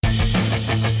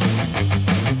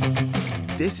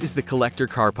This is the Collector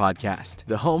Car Podcast,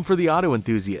 the home for the auto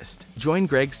enthusiast. Join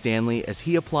Greg Stanley as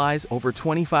he applies over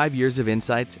 25 years of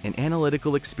insights and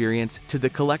analytical experience to the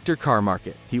collector car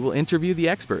market. He will interview the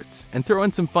experts and throw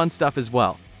in some fun stuff as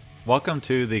well. Welcome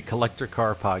to the Collector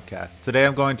Car Podcast. Today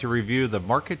I'm going to review the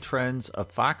market trends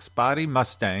of Fox body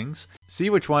Mustangs,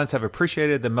 see which ones have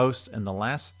appreciated the most in the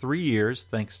last 3 years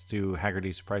thanks to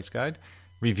Hagerty's Price Guide,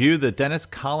 review the Dennis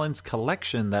Collins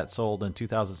collection that sold in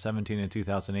 2017 and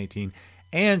 2018,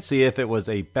 and see if it was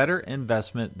a better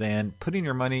investment than putting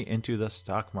your money into the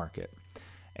stock market.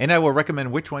 And I will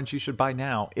recommend which ones you should buy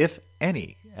now, if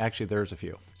any. Actually, there's a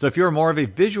few. So if you're more of a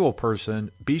visual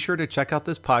person, be sure to check out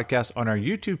this podcast on our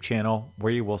YouTube channel,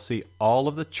 where you will see all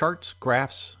of the charts,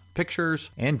 graphs, pictures,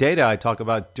 and data I talk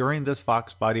about during this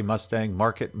Fox body Mustang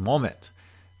market moment.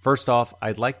 First off,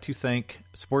 I'd like to thank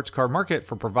Sports Car Market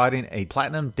for providing a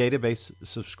platinum database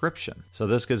subscription. So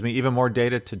this gives me even more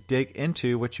data to dig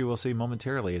into, which you will see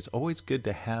momentarily. It's always good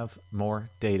to have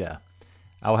more data.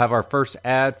 I will have our first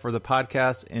ad for the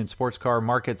podcast in Sports Car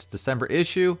Market's December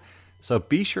issue, so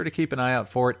be sure to keep an eye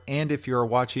out for it. And if you're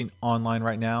watching online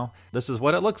right now, this is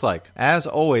what it looks like. As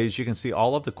always, you can see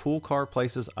all of the cool car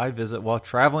places I visit while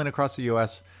traveling across the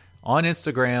U.S. on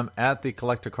Instagram at the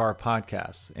Collector Car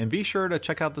Podcast. And be sure to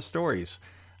check out the stories.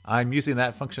 I'm using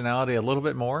that functionality a little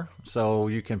bit more, so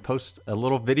you can post a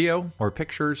little video or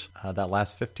pictures that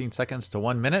last 15 seconds to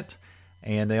 1 minute.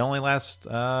 And they only last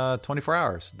 24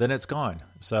 hours. Then it's gone.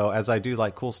 So as I do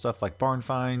like cool stuff like barn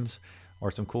finds or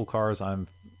some cool cars I'm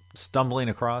stumbling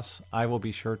across, I will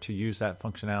be sure to use that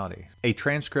functionality. A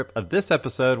transcript of this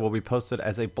episode will be posted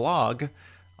as a blog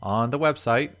on the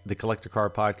website,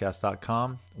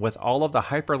 thecollectorcarpodcast.com, with all of the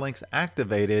hyperlinks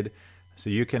activated so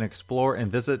you can explore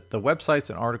and visit the websites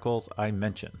and articles I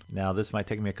mentioned. Now, this might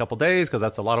take me a couple days because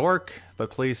that's a lot of work, but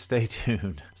please stay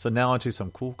tuned. So now onto some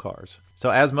cool cars.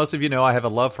 So as most of you know, I have a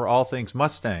love for all things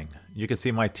Mustang. You can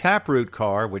see my taproot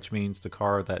car, which means the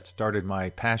car that started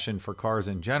my passion for cars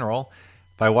in general,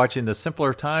 by watching the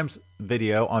Simpler Times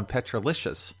video on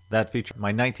Petrolicious. That featured my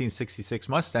 1966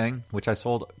 Mustang, which I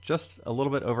sold just a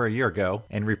little bit over a year ago,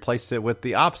 and replaced it with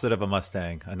the opposite of a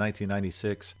Mustang, a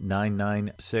 1996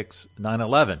 996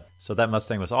 911. So that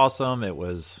Mustang was awesome. It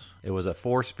was a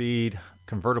 4-speed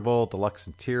convertible, deluxe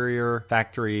interior,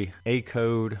 factory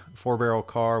A-code, 4-barrel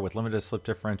car with limited slip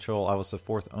differential. I was the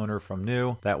 4th owner from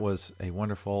new. That was a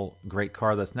wonderful, great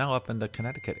car that's now up in the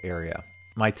Connecticut area.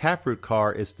 My taproot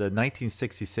car is the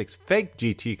 1966 fake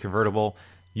GT convertible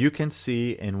you can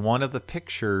see in one of the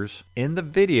pictures in the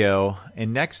video,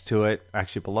 and next to it,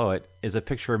 actually below it, is a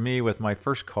picture of me with my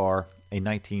first car, a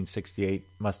 1968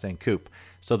 Mustang Coupe.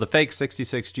 So the fake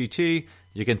 66 GT,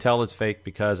 you can tell it's fake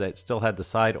because it still had the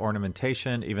side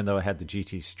ornamentation, even though it had the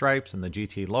GT stripes and the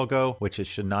GT logo, which it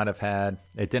should not have had.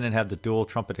 It didn't have the dual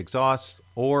trumpet exhaust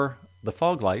or the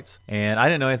fog lights, and I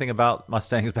didn't know anything about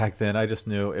Mustangs back then. I just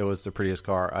knew it was the prettiest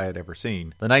car I had ever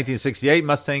seen. The 1968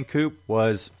 Mustang Coupe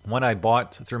was one I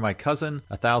bought through my cousin,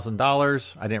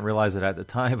 $1,000. I didn't realize it at the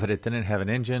time, but it didn't have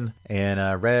an engine,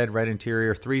 and red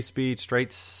interior, 3-speed,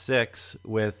 straight 6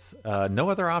 with no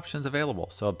other options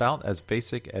available. So about as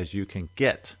basic as you can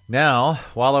get. Now,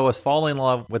 while I was falling in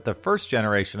love with the first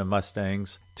generation of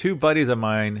Mustangs, 2 buddies of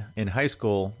mine in high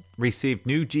school received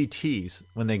new GTs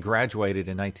when they graduated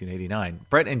in 1989.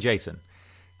 Brett and Jason.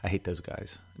 I hate those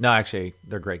guys. No, actually,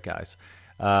 they're great guys.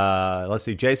 Let's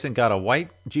see. Jason got a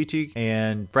white GT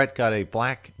and Brett got a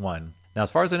black one. Now, as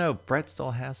far as I know, Brett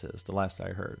still has his, the last I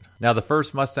heard. Now, the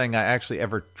first Mustang I actually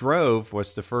ever drove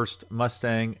was the first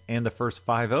Mustang and the first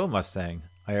 5.0 Mustang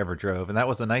I ever drove, and that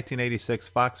was the 1986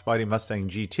 Fox body Mustang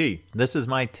GT. This is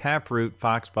my taproot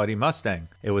Fox body Mustang.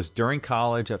 It was during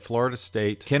college at Florida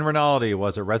State. Ken Rinaldi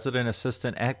was a resident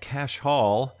assistant at Cash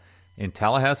Hall in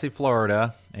Tallahassee,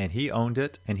 Florida, and he owned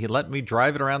it, and he let me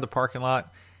drive it around the parking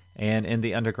lot and in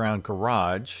the underground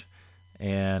garage.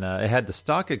 And it had the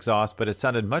stock exhaust, but it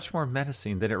sounded much more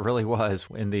menacing than it really was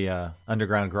in the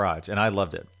underground garage, and I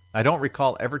loved it. I don't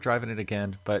recall ever driving it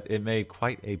again, but it made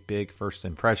quite a big first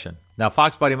impression. Now,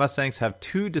 Fox body Mustangs have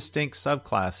 2 distinct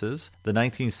subclasses, the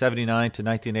 1979 to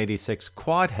 1986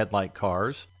 quad headlight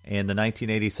cars and the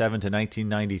 1987 to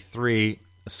 1993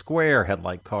 square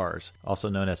headlight cars, also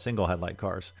known as single headlight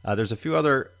cars. There's a few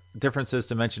other differences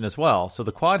to mention as well. So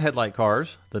the quad headlight cars,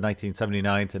 the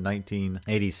 1979 to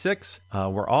 1986,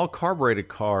 were all carbureted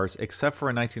cars except for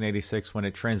in 1986 when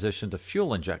it transitioned to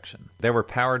fuel injection. They were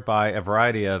powered by a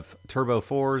variety of turbo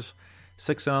 4s,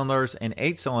 6-cylinders and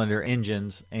 8-cylinder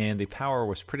engines, and the power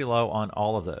was pretty low on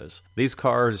all of those. These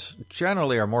cars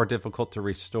generally are more difficult to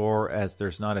restore as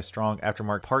there's not a strong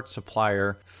aftermarket parts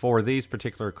supplier for these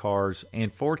particular cars,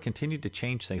 and Ford continued to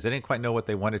change things. They didn't quite know what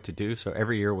they wanted to do, so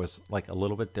every year was like a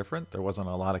little bit different. There wasn't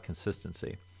a lot of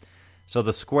consistency. So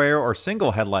the square or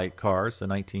single headlight cars, the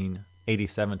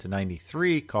 1987 to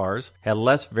 93 cars, had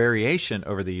less variation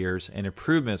over the years, and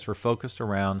improvements were focused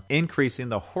around increasing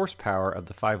the horsepower of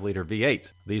the 5-liter V8.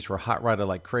 These were hot rodded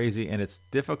like crazy, and it's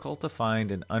difficult to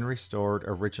find an unrestored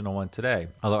original one today.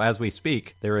 Although as we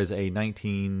speak, there is a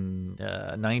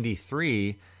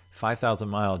 1993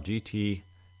 5,000-mile GT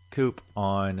coupe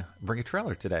on Bring a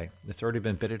Trailer today. It's already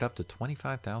been bidded up to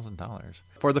 $25,000.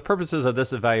 For the purposes of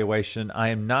this evaluation, I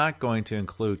am not going to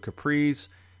include Capris,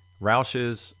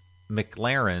 Roush's,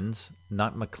 McLarens,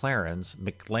 not McLarens,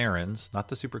 not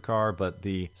the supercar, but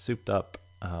the souped-up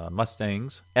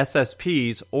Mustangs,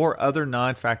 SSPs, or other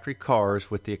non-factory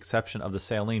cars with the exception of the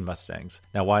Saleen Mustangs.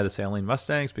 Now, why the Saleen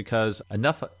Mustangs? Because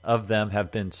enough of them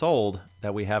have been sold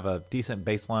that we have a decent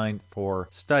baseline for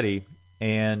study,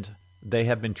 and they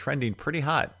have been trending pretty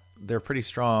hot. They're pretty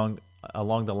strong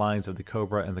along the lines of the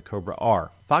Cobra and the Cobra R.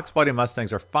 Fox body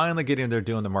Mustangs are finally getting their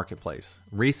due in the marketplace.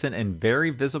 Recent and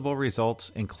very visible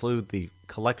results include the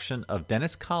collection of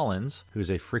Dennis Collins, who's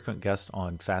a frequent guest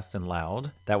on Fast and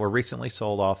Loud, that were recently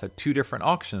sold off at 2 different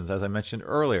auctions, as I mentioned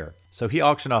earlier. So he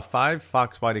auctioned off 5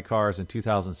 Fox body cars in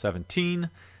 2017,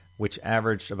 which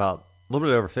averaged about a little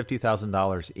bit over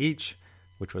 $50,000 each,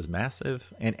 which was massive,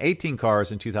 and 18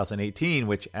 cars in 2018,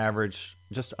 which averaged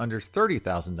just under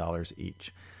 $30,000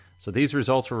 each. So these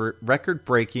results were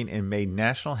record-breaking and made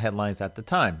national headlines at the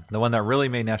time. The one that really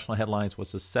made national headlines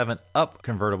was the 7-Up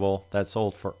convertible that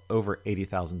sold for over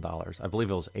 $80,000. I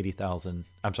believe it was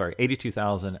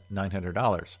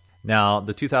 $82,900. Now,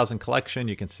 the 2000 collection,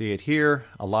 you can see it here.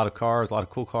 A lot of cars, a lot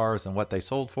of cool cars, and what they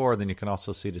sold for. Then you can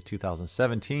also see the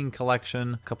 2017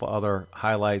 collection. A couple other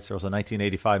highlights. There was a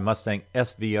 1985 Mustang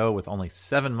SVO with only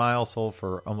 7 miles, sold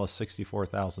for almost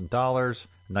 $64,000.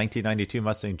 1992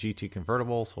 Mustang GT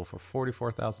convertible sold for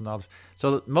 $44,000.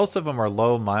 So most of them are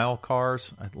low-mile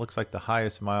cars. It looks like the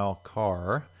highest mile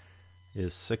car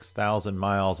is 6,000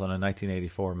 miles on a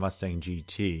 1984 Mustang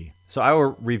GT. So I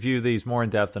will review these more in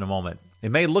depth in a moment. It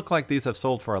may look like these have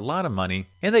sold for a lot of money,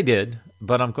 and they did,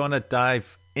 but I'm going to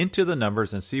dive into the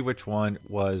numbers and see which one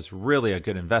was really a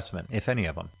good investment, if any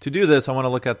of them. To do this, I want to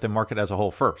look at the market as a whole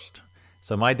first.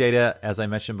 So my data, as I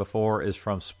mentioned before, is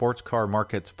from Sports Car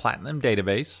Market's Platinum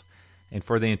database, and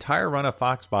for the entire run of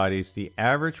Fox bodies, the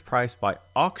average price by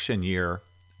auction year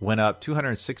went up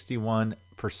 261%,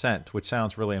 which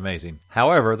sounds really amazing.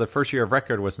 However, the first year of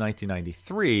record was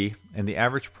 1993, and the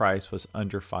average price was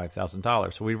under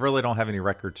 $5,000. So we really don't have any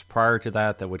records prior to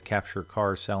that that would capture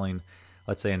cars selling,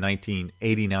 let's say in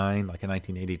 1989, like a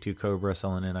 1982 Cobra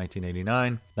selling in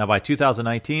 1989. Now by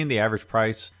 2019, the average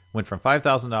price went from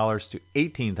 $5,000 to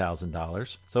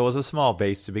 $18,000, so it was a small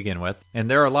base to begin with. And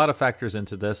there are a lot of factors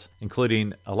into this,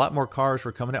 including a lot more cars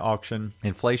were coming to auction,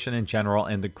 inflation in general,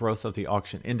 and the growth of the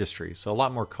auction industry. So a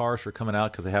lot more cars were coming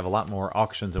out because they have a lot more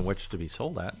auctions in which to be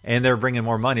sold at. And they're bringing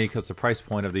more money because the price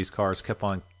point of these cars kept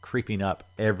on creeping up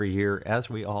every year, as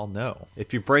we all know.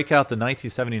 If you break out the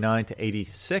 1979 to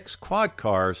 86 quad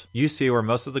cars, you see where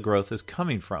most of the growth is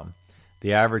coming from.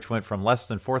 The average went from less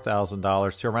than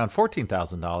 $4,000 to around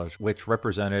 $14,000, which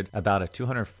represented about a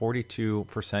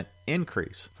 242%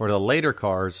 increase. For the later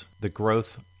cars, the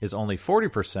growth is only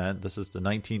 40%. This is the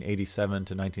 1987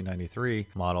 to 1993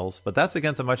 models, but that's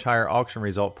against a much higher auction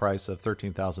result price of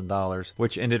 $13,000,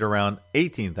 which ended around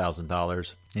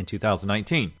 $18,000 in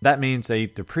 2019. That means they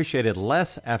depreciated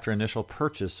less after initial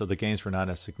purchase, so the gains were not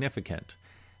as significant.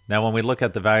 Now, when we look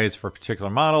at the values for particular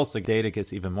models, the data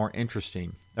gets even more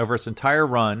interesting. Over its entire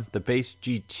run, the base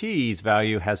GT's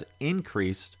value has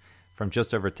increased from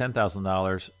just over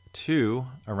 $10,000 to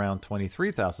around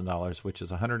 $23,000, which is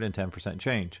 110%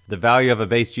 change. The value of a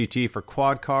base GT for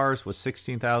quad cars was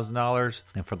 $16,000,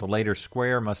 and for the later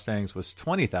square Mustangs was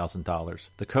 $20,000.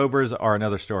 The Cobras are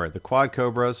another story. The quad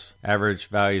Cobras average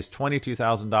value is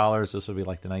 $22,000. This will be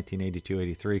like the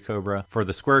 1982-83 Cobra. For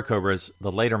the square Cobras,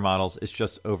 the later models, is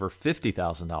just over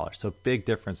 $50,000. So big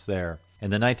difference there.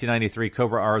 And the 1993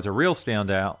 Cobra R is a real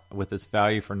standout, with its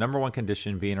value for number one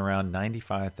condition being around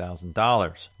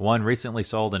 $95,000. One recently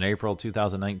sold in April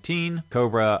 2019,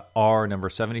 Cobra R number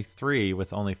 73,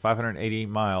 with only 580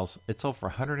 miles, it sold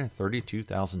for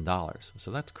 $132,000.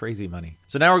 So that's crazy money.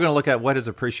 So now we're going to look at what has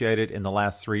appreciated in the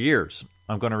last 3 years.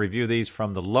 I'm going to review these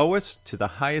from the lowest to the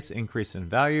highest increase in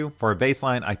value. For a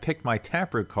baseline, I picked my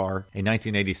Taproot car, a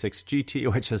 1986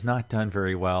 GT, which has not done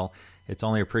very well. It's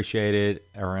only appreciated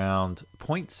around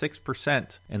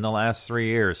 0.6% in the last 3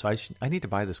 years, so I need to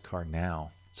buy this car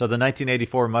now. So the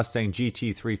 1984 Mustang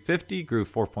GT350 grew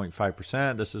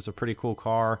 4.5%. This is a pretty cool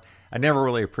car. I never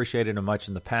really appreciated it much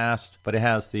in the past, but it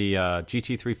has the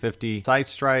GT350 side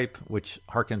stripe, which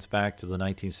harkens back to the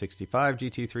 1965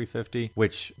 GT350,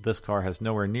 which this car has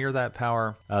nowhere near that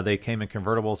power. They came in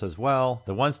convertibles as well.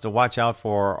 The ones to watch out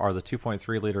for are the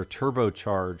 2.3-liter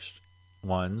turbocharged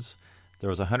ones. There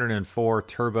was 104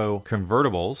 turbo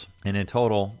convertibles, and in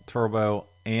total, turbo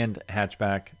and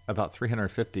hatchback, about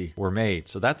 350 were made.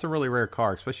 So that's a really rare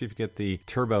car, especially if you get the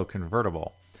turbo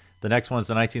convertible. The next one's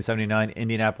the 1979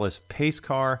 Indianapolis Pace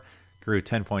car, grew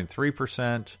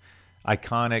 10.3%.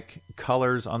 Iconic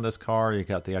colors on this car. You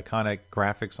got the iconic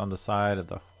graphics on the side of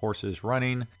the horses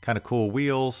running. Kind of cool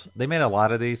wheels. They made a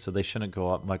lot of these, so they shouldn't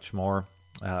go up much more.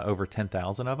 Over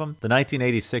 10,000 of them. The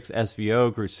 1986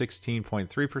 SVO grew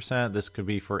 16.3%. This could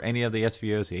be for any of the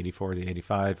SVOs, the 84, the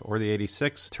 85, or the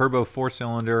 86. Turbo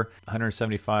 4-cylinder,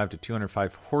 175 to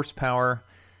 205 horsepower.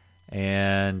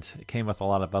 And it came with a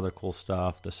lot of other cool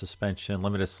stuff. The suspension,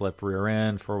 limited slip rear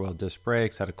end, 4-wheel disc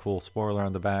brakes, had a cool spoiler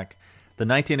on the back. The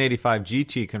 1985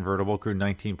 GT convertible grew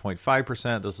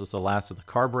 19.5%. This was the last of the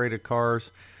carbureted cars,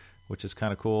 which is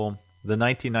kind of cool. The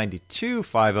 1992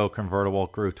 5.0 convertible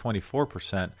grew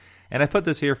 24%, and I put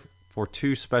this here for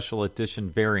 2 special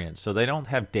edition variants. So they don't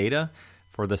have data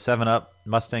for the 7-Up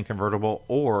Mustang convertible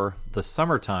or the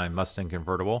summertime Mustang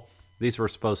convertible. These were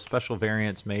supposed special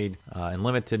variants made in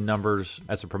limited numbers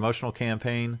as a promotional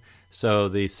campaign. So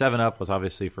the 7-Up was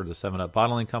obviously for the 7-Up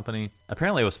bottling company.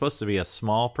 Apparently it was supposed to be a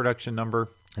small production number.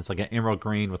 It's like an emerald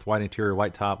green with white interior,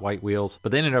 white top, white wheels.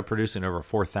 But they ended up producing over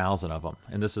 4,000 of them.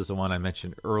 And this is the one I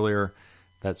mentioned earlier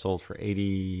that sold for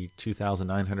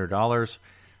 $82,900.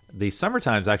 The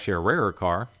Summertime's actually a rarer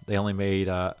car. They only made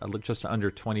just under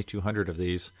 2,200 of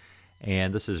these.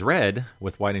 And this is red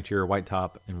with white interior, white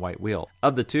top, and white wheel.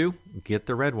 Of the two, get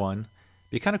the red one.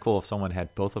 Be kind of cool if someone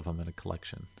had both of them in a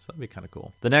collection. So that'd be kind of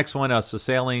cool. The next one, the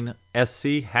Sailing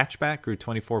SC hatchback, grew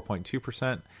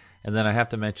 24.2%. And then I have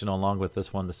to mention, along with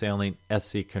this one, the Sailing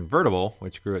SC convertible,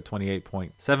 which grew at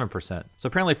 28.7%. So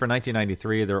apparently for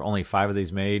 1993, there were only 5 of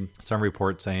these made. Some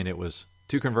reports saying it was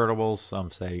 2 convertibles, some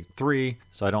say 3.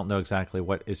 So I don't know exactly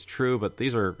what is true, but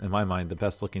these are, in my mind, the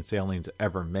best looking Sailings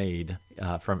ever made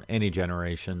from any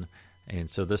generation. And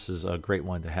so this is a great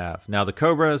one to have. Now the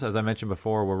Cobras, as I mentioned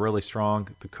before, were really strong.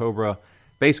 The Cobra,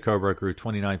 base Cobra, grew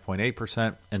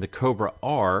 29.8%, and the Cobra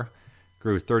R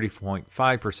grew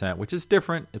 30.5%, which is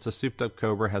different. It's a souped-up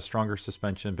Cobra, has stronger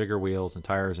suspension, bigger wheels and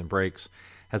tires and brakes,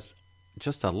 has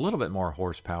just a little bit more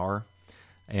horsepower,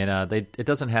 and it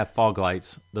doesn't have fog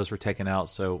lights. Those were taken out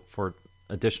so for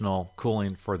additional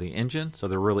cooling for the engine, so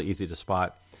they're really easy to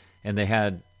spot. And they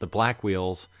had the black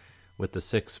wheels with the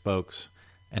 6 spokes,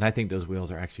 and I think those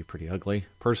wheels are actually pretty ugly,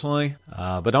 personally.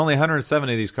 But only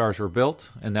 170 of these cars were built,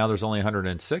 and now there's only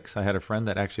 106. I had a friend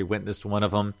that actually witnessed one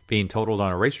of them being totaled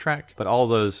on a racetrack. But all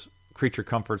those creature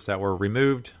comforts that were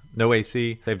removed, no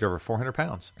AC, saved over 400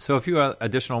 pounds. So a few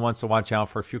additional ones to watch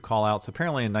out for, a few call-outs.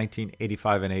 Apparently in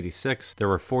 1985 and 86, there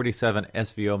were 47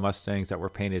 SVO Mustangs that were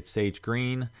painted sage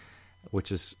green,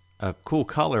 which is a cool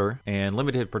color, and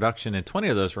limited production, and 20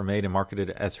 of those were made and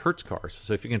marketed as Hertz cars.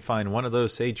 So if you can find one of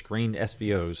those sage green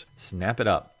SVOs, snap it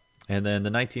up. And then the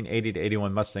 1980 to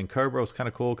 81 Mustang Cobra was kind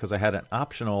of cool because I had an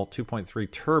optional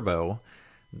 2.3 turbo.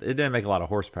 It didn't make a lot of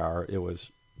horsepower. It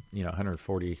was,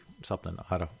 140 something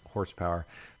out of horsepower,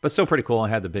 but still pretty cool. I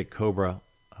had the big Cobra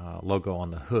logo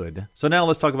on the hood. So now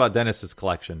let's talk about Dennis's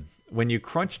collection. When you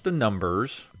crunch the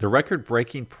numbers, the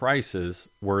record-breaking prices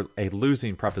were a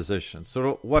losing proposition.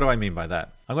 So what do I mean by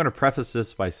that? I'm going to preface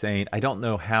this by saying I don't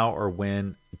know how or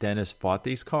when Dennis bought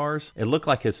these cars. It looked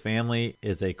like his family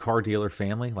is a car dealer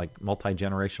family, like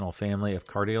multi-generational family of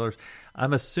car dealers.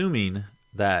 I'm assuming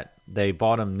that they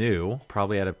bought them new,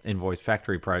 probably at an invoice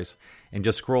factory price, and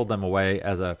just squirreled them away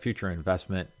as a future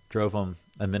investment, drove them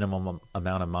a minimum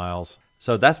amount of miles.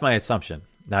 So that's my assumption.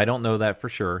 Now, I don't know that for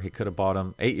sure. He could have bought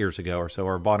them 8 years ago or so,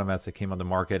 or bought them as they came on the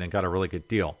market and got a really good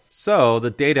deal. So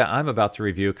the data I'm about to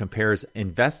review compares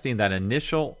investing that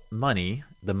initial money,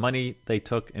 the money they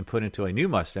took and put into a new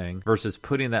Mustang, versus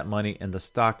putting that money in the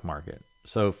stock market.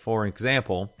 So, for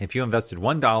example, if you invested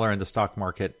 $1 in the stock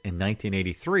market in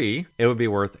 1983, it would be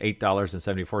worth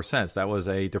 $8.74. That was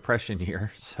a depression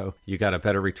year, so you got a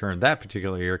better return that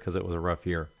particular year because it was a rough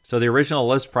year. So the original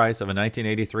list price of a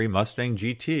 1983 Mustang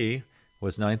GT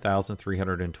was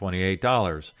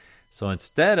 $9,328. So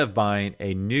instead of buying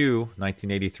a new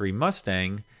 1983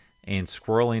 Mustang and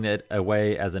squirreling it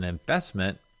away as an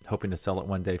investment, hoping to sell it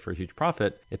one day for a huge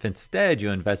profit, if instead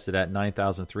you invested at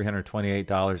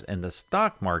 $9,328 in the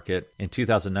stock market, in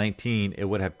 2019 it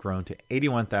would have grown to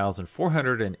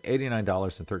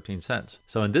 $81,489.13.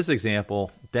 So in this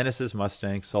example, Dennis's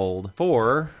Mustang sold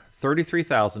for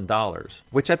 $33,000,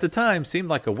 which at the time seemed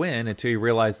like a win until you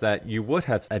realized that you would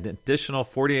have an additional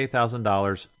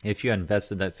 $48,000 if you had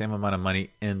invested that same amount of money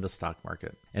in the stock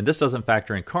market. And this doesn't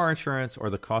factor in car insurance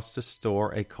or the cost to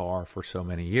store a car for so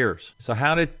many years. So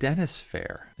how did Dennis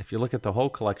fare? If you look at the whole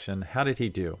collection, how did he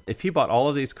do? If he bought all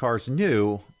of these cars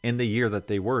new in the year that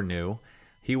they were new,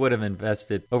 he would have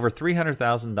invested over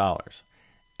 $300,000.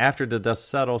 After the dust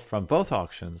settled from both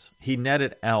auctions, he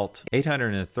netted out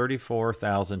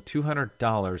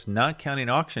 $834,200, not counting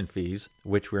auction fees,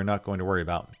 which we're not going to worry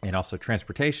about, and also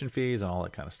transportation fees and all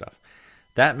that kind of stuff.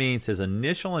 That means his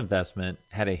initial investment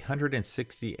had a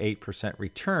 168%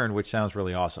 return, which sounds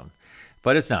really awesome,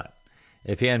 but it's not.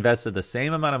 If he invested the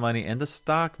same amount of money in the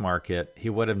stock market, he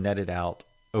would have netted out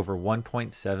over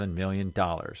 $1.7 million,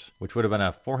 which would have been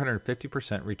a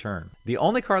 450% return. The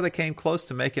only car that came close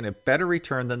to making a better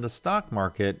return than the stock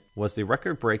market was the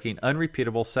record-breaking,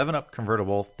 unrepeatable 7-Up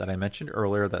convertible that I mentioned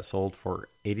earlier that sold for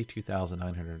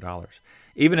 $82,900.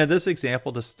 Even in this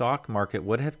example, the stock market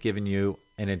would have given you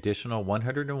an additional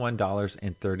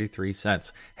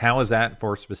 $101.33. How is that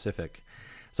for specific?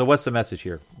 So what's the message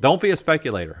here? Don't be a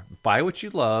speculator. Buy what you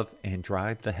love and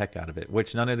drive the heck out of it,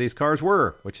 which none of these cars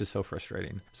were, which is so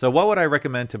frustrating. So what would I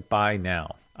recommend to buy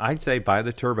now? I'd say buy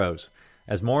the turbos.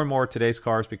 As more and more of today's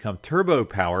cars become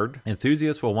turbo-powered,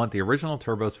 enthusiasts will want the original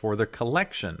turbos for their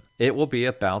collection. It will be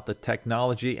about the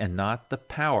technology and not the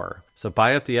power. So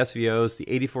buy up the SVOs, the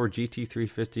 84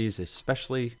 GT350s,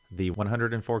 especially the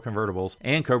 104 convertibles,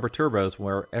 and Cobra turbos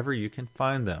wherever you can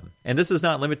find them. And this is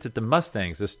not limited to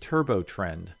Mustangs, this turbo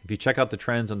trend. If you check out the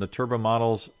trends on the turbo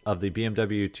models of the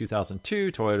BMW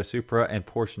 2002, Toyota Supra, and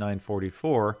Porsche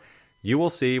 944, you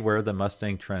will see where the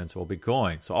Mustang trends will be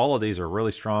going. So all of these are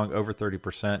really strong, over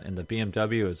 30%, and the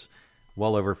BMW is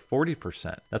well over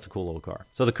 40%. That's a cool little car.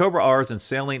 So the Cobra Rs and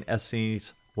Sailing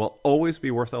SCs will always be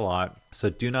worth a lot,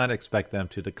 so do not expect them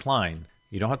to decline.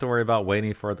 You don't have to worry about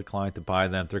waiting for a decline to buy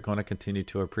them. They're going to continue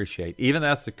to appreciate. Even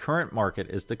as the current market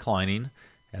is declining,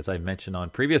 as I mentioned on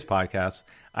previous podcasts,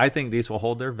 I think these will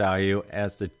hold their value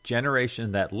as the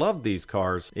generation that loved these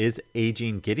cars is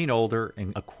aging, getting older,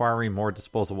 and acquiring more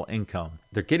disposable income.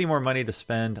 They're getting more money to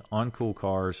spend on cool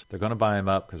cars. They're going to buy them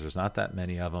up because there's not that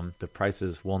many of them. The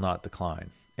prices will not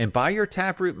decline. And buy your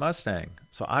Taproot Mustang.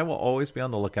 So I will always be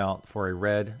on the lookout for a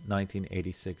red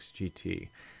 1986 GT.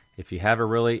 If you have a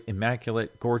really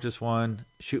immaculate, gorgeous one,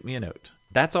 shoot me a note.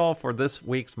 That's all for this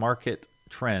week's market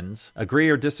trends. Agree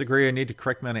or disagree or need to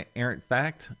correct me on an errant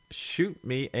fact? Shoot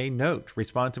me a note.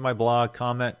 Respond to my blog,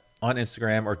 comment on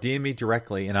Instagram, or DM me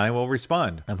directly and I will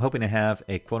respond. I'm hoping to have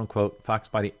a quote-unquote Fox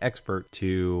Body expert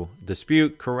to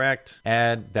dispute, correct,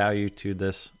 add value to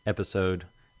this episode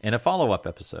in a follow-up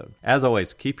episode. As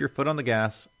always, keep your foot on the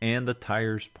gas and the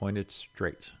tires pointed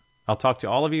straight. I'll talk to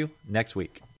all of you next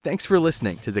week. Thanks for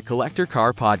listening to the Collector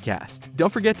Car Podcast.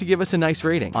 Don't forget to give us a nice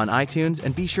rating on iTunes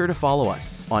and be sure to follow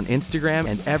us on Instagram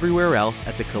and everywhere else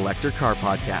at the Collector Car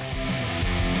Podcast.